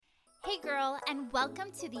Hey girl, and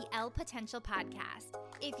welcome to the Elle Potential Podcast.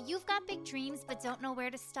 If you've got big dreams but don't know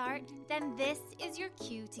where to start, then this is your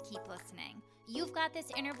cue to keep listening. You've got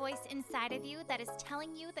this inner voice inside of you that is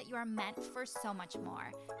telling you that you are meant for so much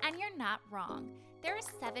more, and you're not wrong. There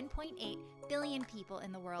are 7.8 billion people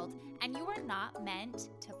in the world, and you are not meant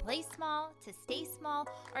to play small, to stay small,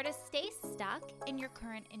 or to stay stuck in your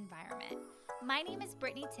current environment. My name is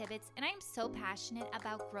Brittany Tibbetts, and I am so passionate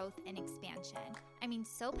about growth and expansion. I mean,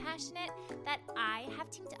 so passionate that I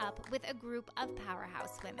have teamed up with a group of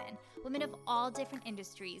powerhouse women of all different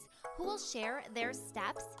industries who will share their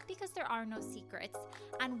steps, because there are no secrets,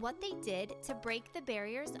 on what they did to break the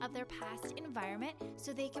barriers of their past environment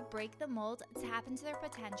so they could break the mold, tap into their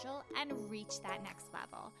potential, and reach that next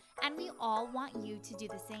level. And we all want you to do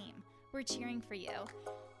the same. We're cheering for you.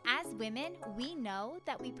 As women, we know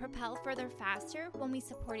that we propel further faster when we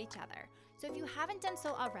support each other. So if you haven't done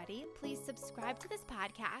so already, please subscribe to this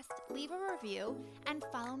podcast, leave a review, and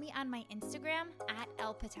follow me on my Instagram at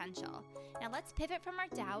Elle Potential. Now let's pivot from our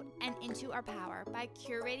doubt and into our power by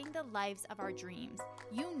curating the lives of our dreams.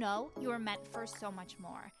 You know you are meant for so much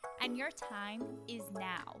more, and your time is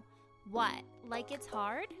now. What? Like it's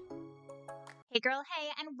hard? Hey girl, hey,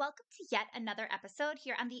 and welcome to yet another episode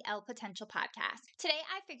here on the Elle Potential Podcast. Today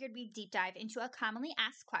I figured we'd deep dive into a commonly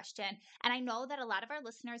asked question, and I know that a lot of our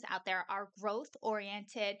listeners out there are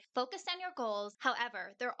growth-oriented, focused on your goals.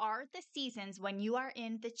 However, there are the seasons when you are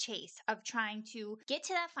in the chase of trying to get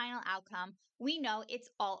to that final outcome. We know it's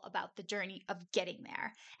all about the journey of getting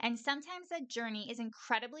there. And sometimes that journey is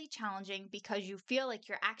incredibly challenging because you feel like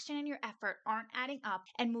your action and your effort aren't adding up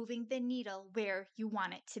and moving the needle where you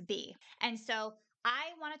want it to be. And so I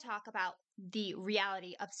want to talk about the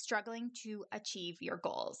reality of struggling to achieve your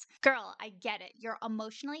goals. Girl, I get it. You're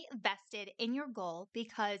emotionally vested in your goal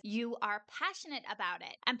because you are passionate about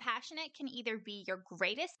it. And passionate can either be your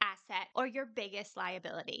greatest asset or your biggest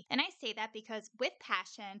liability. And I say that because with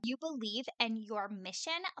passion, you believe in your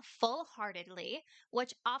mission full-heartedly,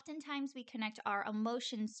 which oftentimes we connect our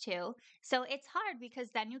emotions to. So it's hard because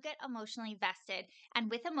then you get emotionally vested. And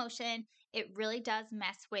with emotion, it really does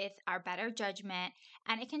mess with our better judgment,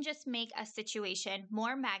 and it can just make a situation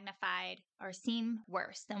more magnified or seem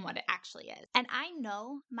worse than what it actually is. And I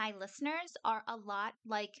know my listeners are a lot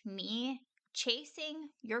like me, chasing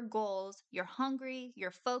your goals. You're hungry,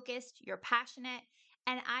 you're focused, you're passionate.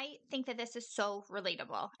 And I think that this is so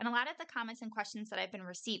relatable and a lot of the comments and questions that I've been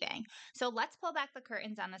receiving. So let's pull back the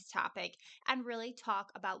curtains on this topic and really talk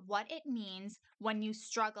about what it means when you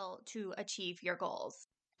struggle to achieve your goals.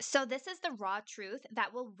 So this is the raw truth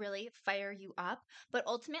that will really fire you up, but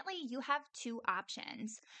ultimately you have two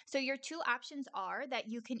options. So your two options are that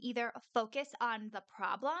you can either focus on the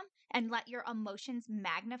problem and let your emotions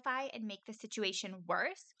magnify and make the situation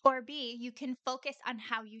worse, or B, you can focus on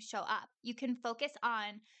how you show up. You can focus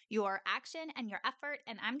on your action and your effort,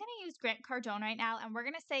 and I'm going to use Grant Cardone right now, and we're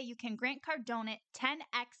going to say you can Grant Cardone it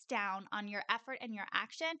 10x down on your effort and your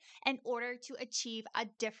action in order to achieve a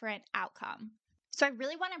different outcome. So I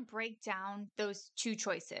really want to break down those two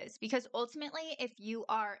choices because ultimately, if you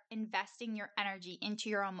are investing your energy into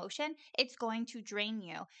your emotion, it's going to drain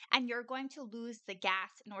you and you're going to lose the gas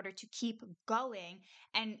in order to keep going.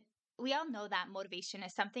 And we all know that motivation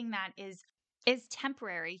is something that is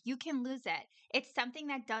temporary. You can lose it. It's something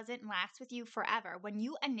that doesn't last with you forever. When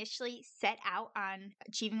you initially set out on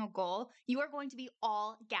achieving a goal, you are going to be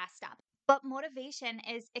all gassed up. But motivation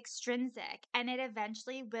is extrinsic and it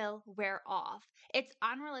eventually will wear off. It's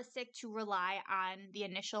unrealistic to rely on the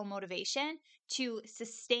initial motivation to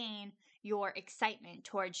sustain your excitement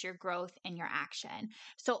towards your growth and your action.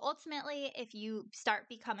 So ultimately, if you start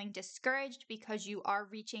becoming discouraged because you are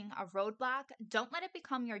reaching a roadblock, don't let it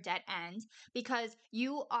become your dead end because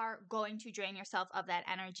you are going to drain yourself of that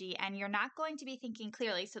energy and you're not going to be thinking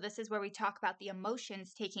clearly. So this is where we talk about the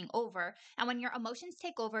emotions taking over. And when your emotions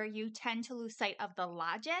take over, you tend to lose sight of the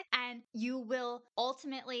logic and you will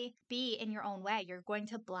ultimately be in your own way. You're going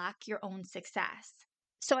to block your own success.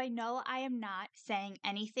 So I know I am not saying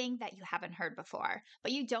anything that you haven't heard before,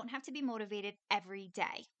 but you don't have to be motivated every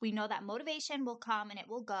day. We know that motivation will come and it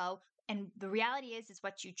will go. And the reality is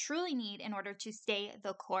what you truly need in order to stay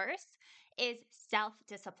the course is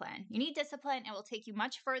self-discipline. You need discipline. It will take you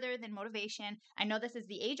much further than motivation. I know this is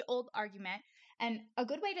the age-old argument. And a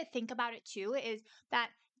good way to think about it too is that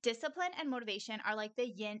discipline and motivation are like the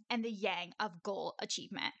yin and the yang of goal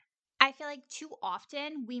achievement. I feel like too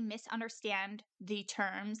often we misunderstand the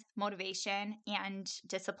terms motivation and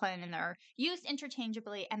discipline, and they're used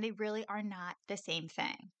interchangeably, and they really are not the same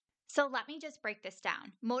thing. So let me just break this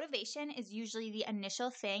down. Motivation is usually the initial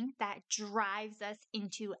thing that drives us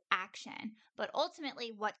into action. But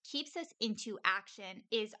ultimately, what keeps us into action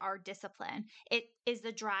is our discipline. It is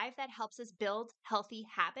the drive that helps us build healthy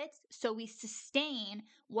habits so we sustain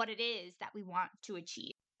what it is that we want to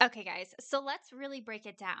achieve. Okay, guys, so let's really break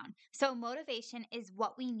it down. So, motivation is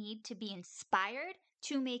what we need to be inspired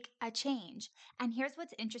to make a change. And here's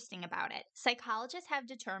what's interesting about it psychologists have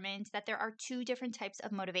determined that there are two different types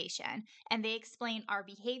of motivation, and they explain our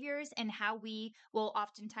behaviors and how we will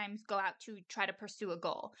oftentimes go out to try to pursue a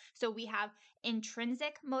goal. So, we have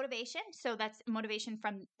intrinsic motivation. So, that's motivation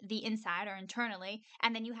from the inside or internally.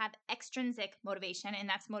 And then you have extrinsic motivation, and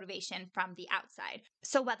that's motivation from the outside.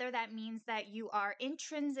 So, whether that means that you are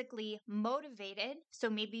intrinsically motivated, so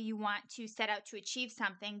maybe you want to set out to achieve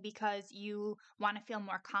something because you want to feel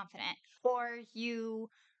more confident, or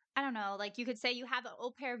I don't know, like you could say you have an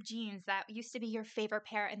old pair of jeans that used to be your favorite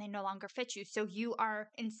pair and they no longer fit you. So, you are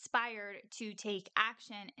inspired to take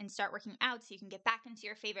action and start working out so you can get back into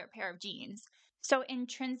your favorite pair of jeans. So,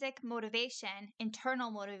 intrinsic motivation,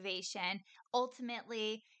 internal motivation,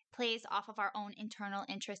 ultimately plays off of our own internal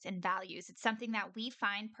interests and values. It's something that we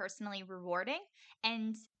find personally rewarding,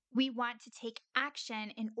 and we want to take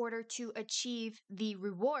action in order to achieve the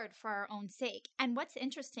reward for our own sake. And what's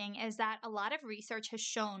interesting is that a lot of research has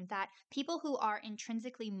shown that people who are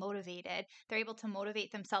intrinsically motivated, they're able to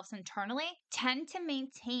motivate themselves internally, tend to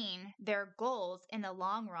maintain their goals in the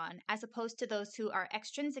long run as opposed to those who are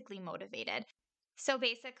extrinsically motivated. So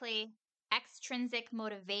basically, extrinsic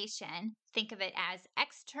motivation, think of it as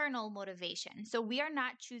external motivation. So we are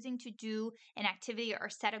not choosing to do an activity or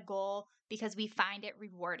set a goal because we find it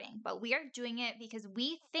rewarding, but we are doing it because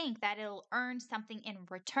we think that it'll earn something in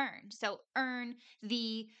return. So earn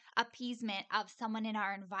the appeasement of someone in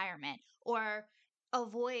our environment, or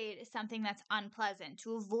avoid something that's unpleasant,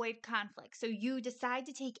 to avoid conflict. So you decide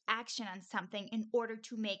to take action on something in order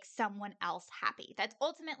to make someone else happy. That's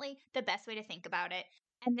ultimately the best way to think about it.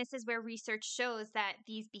 And this is where research shows that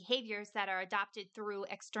these behaviors that are adopted through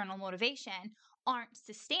external motivation aren't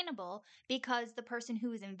sustainable because the person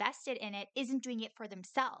who is invested in it isn't doing it for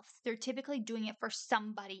themselves. They're typically doing it for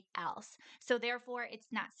somebody else. So, therefore, it's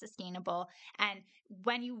not sustainable. And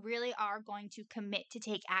when you really are going to commit to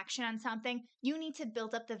take action on something, you need to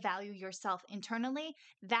build up the value yourself internally.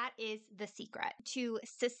 That is the secret to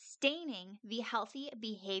sustaining the healthy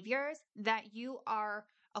behaviors that you are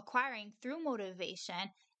acquiring through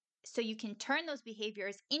motivation, so you can turn those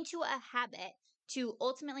behaviors into a habit to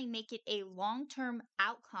ultimately make it a long term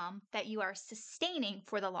outcome that you are sustaining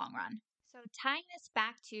for the long run. So, tying this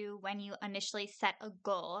back to when you initially set a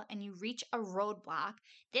goal and you reach a roadblock,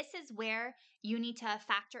 this is where you need to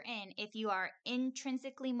factor in if you are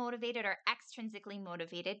intrinsically motivated or extrinsically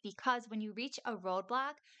motivated, because when you reach a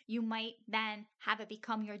roadblock, you might then have it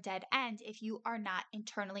become your dead end if you are not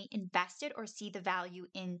internally invested or see the value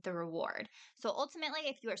in the reward. So ultimately,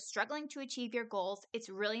 if you are struggling to achieve your goals, it's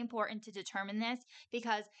really important to determine this,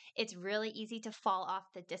 because it's really easy to fall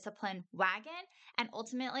off the discipline wagon. And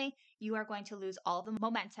ultimately, you are going to lose all the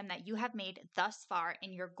momentum that you have made thus far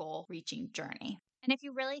in your goal reaching journey. And if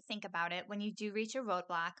you really think about it, when you do reach a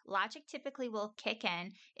roadblock, logic typically will kick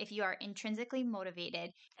in if you are intrinsically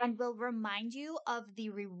motivated and will remind you of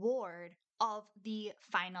the reward of the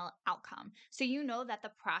final outcome. So you know that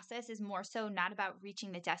the process is more so not about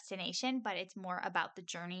reaching the destination, but it's more about the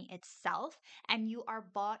journey itself. And you are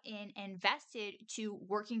bought in and invested to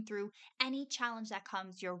working through any challenge that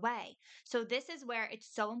comes your way. So this is where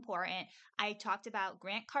it's so important. I talked about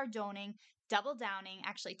Grant Cardoning, double downing,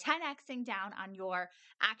 actually 10xing down on your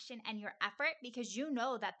action and your effort, because you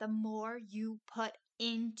know that the more you put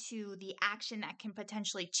into the action that can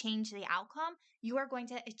potentially change the outcome, you are going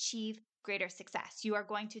to achieve greater success. You are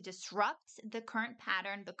going to disrupt the current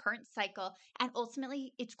pattern, the current cycle, and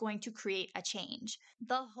ultimately it's going to create a change.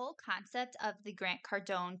 The whole concept of the Grant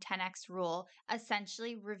Cardone 10x rule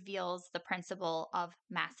essentially reveals the principle of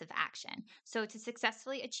massive action. So, to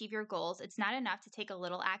successfully achieve your goals, it's not enough to take a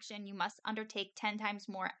little action. You must undertake 10 times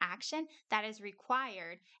more action that is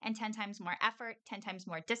required, and 10 times more effort, 10 times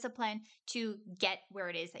more discipline to get where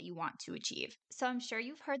it is that you want to achieve. So, I'm sure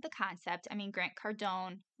you've heard the concept. I mean, Grant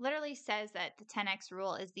Cardone literally says that the 10x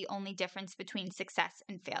rule is the only difference between success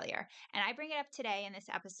and failure. And I bring it up today in this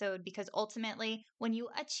episode because ultimately, when you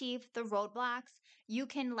achieve the roadblocks, you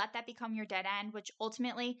can let that become your dead end, which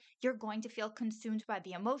ultimately you're going to feel consumed by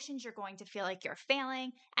the emotions. You're going to feel like you're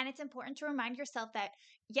failing. And it's important to remind yourself that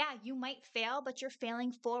yeah, you might fail, but you're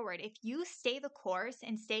failing forward. If you stay the course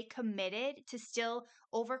and stay committed to still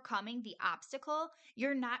overcoming the obstacle,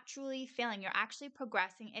 you're not truly failing. You're actually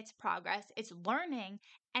progressing. It's progress, it's learning,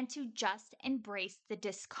 and to just embrace the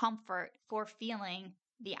discomfort for feeling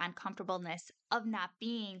the uncomfortableness of not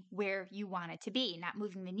being where you want it to be, not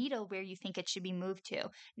moving the needle where you think it should be moved to,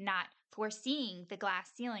 not foreseeing the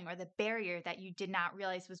glass ceiling or the barrier that you did not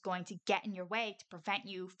realize was going to get in your way to prevent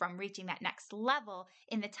you from reaching that next level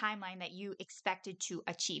in the timeline that you expected to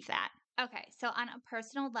achieve that. Okay, so on a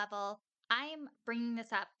personal level, I'm bringing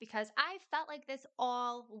this up because I felt like this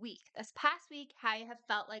all week. This past week, I have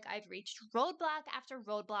felt like I've reached roadblock after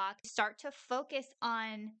roadblock. Start to focus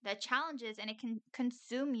on the challenges and it can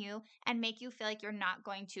consume you and make you feel like you're not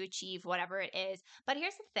going to achieve whatever it is. But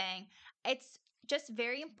here's the thing, it's just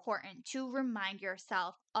very important to remind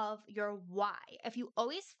yourself of your why. If you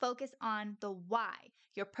always focus on the why,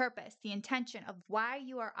 your purpose, the intention of why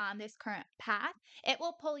you are on this current path, it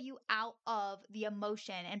will pull you out of the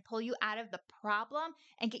emotion and pull you out of the problem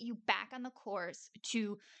and get you back on the course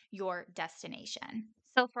to your destination.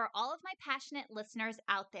 So, for all of my passionate listeners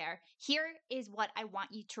out there, here is what I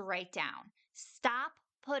want you to write down. Stop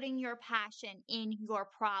putting your passion in your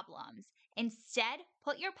problems. Instead,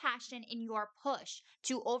 put your passion in your push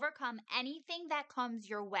to overcome anything that comes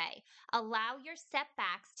your way. Allow your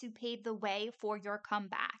setbacks to pave the way for your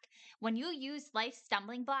comeback. When you use life's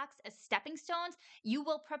stumbling blocks as stepping stones, you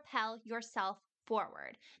will propel yourself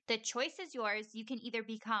forward. The choice is yours. You can either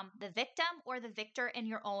become the victim or the victor in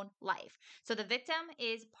your own life. So the victim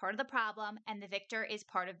is part of the problem and the victor is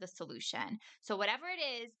part of the solution. So whatever it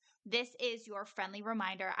is, this is your friendly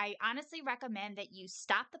reminder. I honestly recommend that you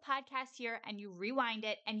stop the podcast here and you rewind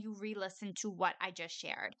it and you re-listen to what I just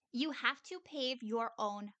shared. You have to pave your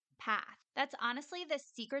own path. That's honestly the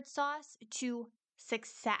secret sauce to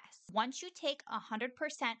success. Once you take 100%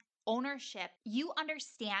 ownership, you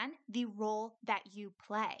understand the role that you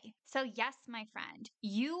play. So, yes, my friend,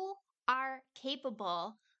 you are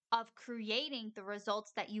capable of creating the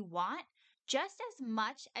results that you want just as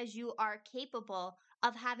much as you are capable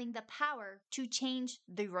of having the power to change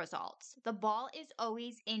the results. The ball is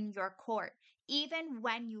always in your court. Even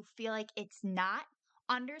when you feel like it's not,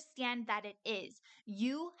 understand that it is.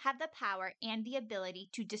 You have the power and the ability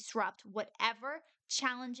to disrupt whatever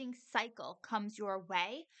challenging cycle comes your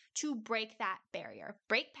way to break that barrier.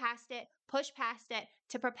 Break past it, push past it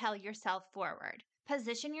to propel yourself forward.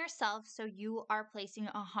 Position yourself so you are placing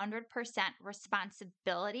 100%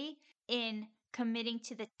 responsibility in committing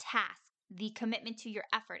to the task, the commitment to your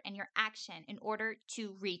effort and your action in order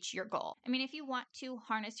to reach your goal. I mean, if you want to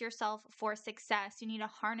harness yourself for success, you need to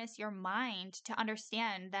harness your mind to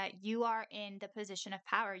understand that you are in the position of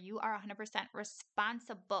power. You are 100%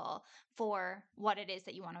 responsible for what it is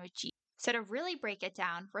that you want to achieve. So, to really break it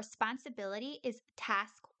down, responsibility is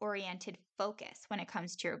task oriented focus when it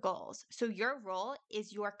comes to your goals. So, your role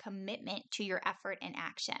is your commitment to your effort and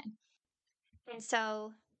action.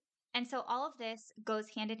 And so, all of this goes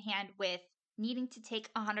hand in hand with needing to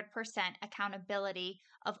take 100% accountability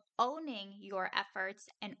of owning your efforts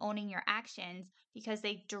and owning your actions because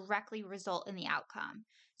they directly result in the outcome.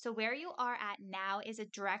 So, where you are at now is a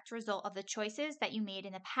direct result of the choices that you made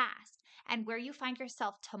in the past. And where you find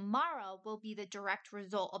yourself tomorrow will be the direct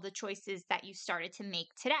result of the choices that you started to make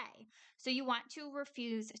today. So, you want to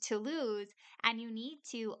refuse to lose, and you need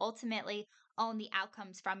to ultimately own the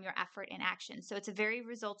outcomes from your effort and action. So it's a very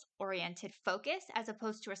results oriented focus as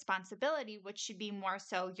opposed to responsibility, which should be more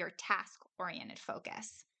so your task oriented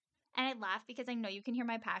focus. And I laugh because I know you can hear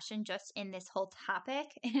my passion just in this whole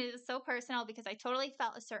topic. It is so personal because I totally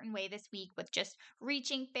felt a certain way this week with just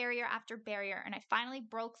reaching barrier after barrier. And I finally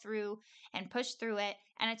broke through and pushed through it.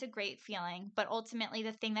 And it's a great feeling. But ultimately,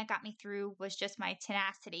 the thing that got me through was just my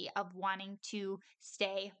tenacity of wanting to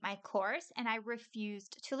stay my course. And I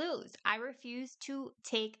refused to lose. I refused to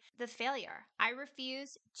take the failure. I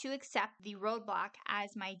refused to accept the roadblock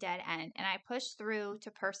as my dead end. And I pushed through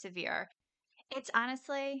to persevere. It's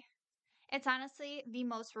honestly it's honestly the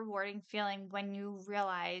most rewarding feeling when you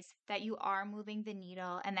realize that you are moving the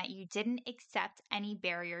needle and that you didn't accept any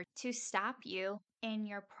barrier to stop you in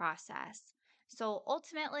your process. So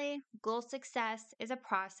ultimately, goal success is a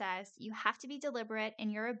process. You have to be deliberate in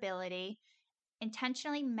your ability,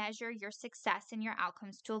 intentionally measure your success and your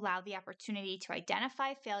outcomes to allow the opportunity to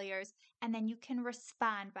identify failures, and then you can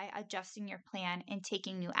respond by adjusting your plan and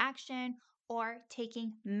taking new action or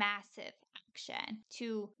taking massive action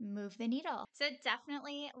to move the needle. So it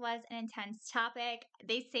definitely was an intense topic.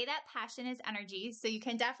 They say that passion is energy. So you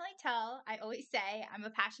can definitely tell. I always say I'm a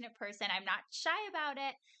passionate person. I'm not shy about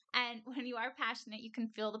it. And when you are passionate, you can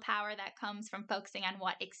feel the power that comes from focusing on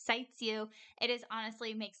what excites you. It is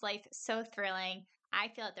honestly makes life so thrilling. I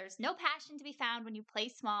feel that there's no passion to be found when you play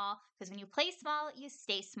small, because when you play small, you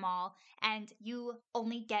stay small and you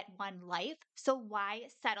only get one life. So why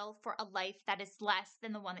settle for a life that is less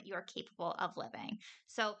than the one that you are capable of living?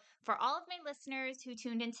 So for all of my listeners who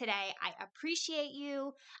tuned in today, I appreciate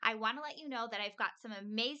you. I want to let you know that I've got some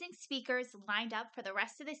amazing speakers lined up for the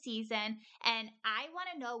rest of the season. And I want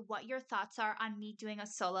to know what your thoughts are on me doing a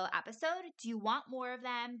solo episode. Do you want more of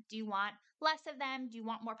them? Do you want less of them? Do you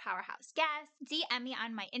want more powerhouse guests? DM me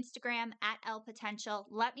on my Instagram at @LPotential.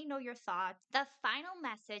 Let me know your thoughts. The final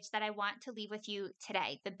message that I want to leave with you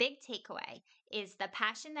today, the big takeaway, is the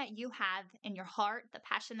passion that you have in your heart, the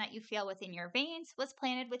passion that you feel within your veins was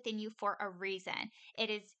planted within you for a reason. It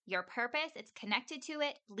is your purpose. It's connected to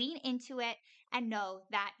it. Lean into it and know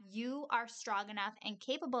that you are strong enough and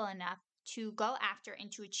capable enough to go after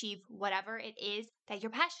and to achieve whatever it is that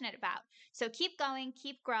you're passionate about. So keep going,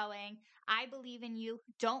 keep growing. I believe in you.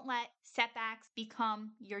 Don't let setbacks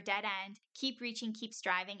become your dead end. Keep reaching, keep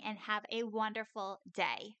striving, and have a wonderful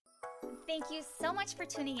day. Thank you so much for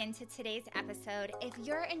tuning in to today's episode. If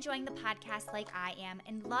you're enjoying the podcast like I am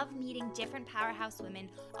and love meeting different powerhouse women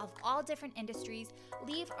of all different industries,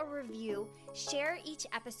 leave a review, share each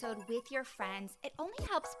episode with your friends. It only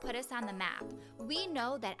helps put us on the map. We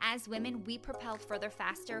know that as women, we propel further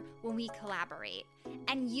faster when we collaborate.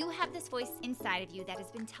 And you have this voice inside of you that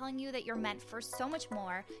has been telling you that you're meant for so much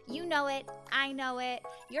more. You know it. I know it.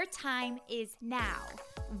 Your time is now.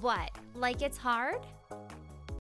 What? Like it's hard?